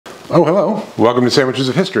Oh, hello. Welcome to Sandwiches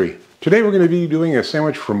of History. Today we're going to be doing a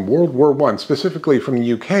sandwich from World War I, specifically from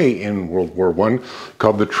the UK in World War I,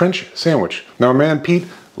 called the trench sandwich. Now, man, Pete,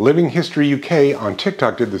 Living History UK on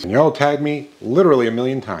TikTok did this, and y'all tagged me literally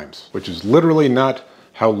 1,000,000 times, which is literally not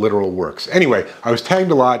how literal works. Anyway, I was tagged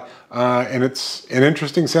a lot, and it's an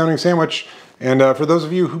interesting sounding sandwich. And for those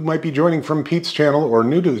of you who might be joining from Pete's channel or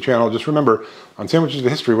new to the channel, just remember, on Sandwiches of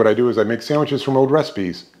History, what I do is I make sandwiches from old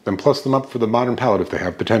recipes, then plus them up for the modern palate if they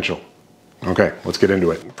have potential. Okay, let's get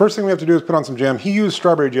into it. First thing we have to do is put on some jam. He used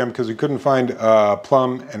strawberry jam because he couldn't find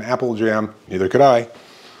plum and apple jam. Neither could I.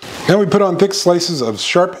 Now we put on thick slices of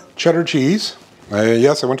sharp cheddar cheese.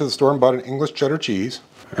 Yes, I went to the store and bought an English cheddar cheese.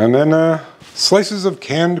 And then slices of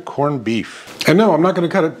canned corned beef. And no, I'm not going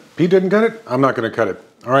to cut it. Pete didn't cut it. I'm not going to cut it.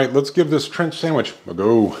 All right, let's give this trench sandwich a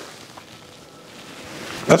go.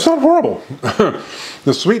 That's not horrible.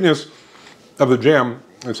 The sweetness of the jam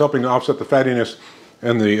is helping to offset the fattiness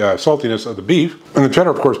and the saltiness of the beef. And the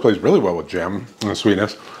cheddar, of course, plays really well with jam and the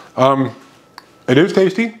sweetness. It is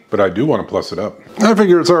tasty, but I do want to plus it up. I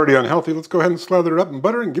figure it's already unhealthy. Let's go ahead and slather it up in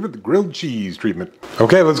butter and give it the grilled cheese treatment.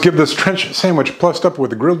 Okay, let's give this trench sandwich plussed up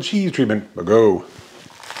with the grilled cheese treatment a go.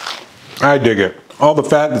 I dig it. All the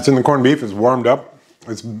fat that's in the corned beef is warmed up.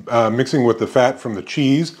 It's mixing with the fat from the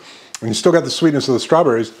cheese, and you still got the sweetness of the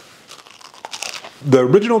strawberries. The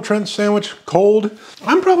original trench sandwich, cold,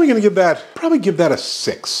 I'm probably going to give that a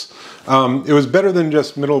 6. It was better than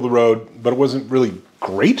just middle of the road, but it wasn't really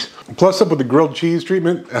great. Plus up with the grilled cheese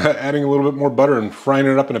treatment, adding a little bit more butter and frying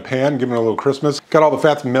it up in a pan, giving it a little crispness. Got all the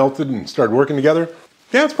fats melted and started working together.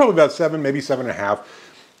 Yeah, it's probably about 7, maybe 7.5.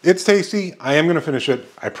 It's tasty. I am going to finish it.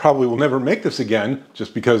 I probably will never make this again,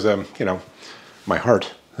 just because, you know, my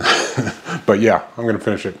heart. But yeah, I'm going to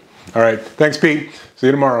finish it. All right. Thanks, Pete. See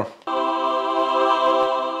you tomorrow.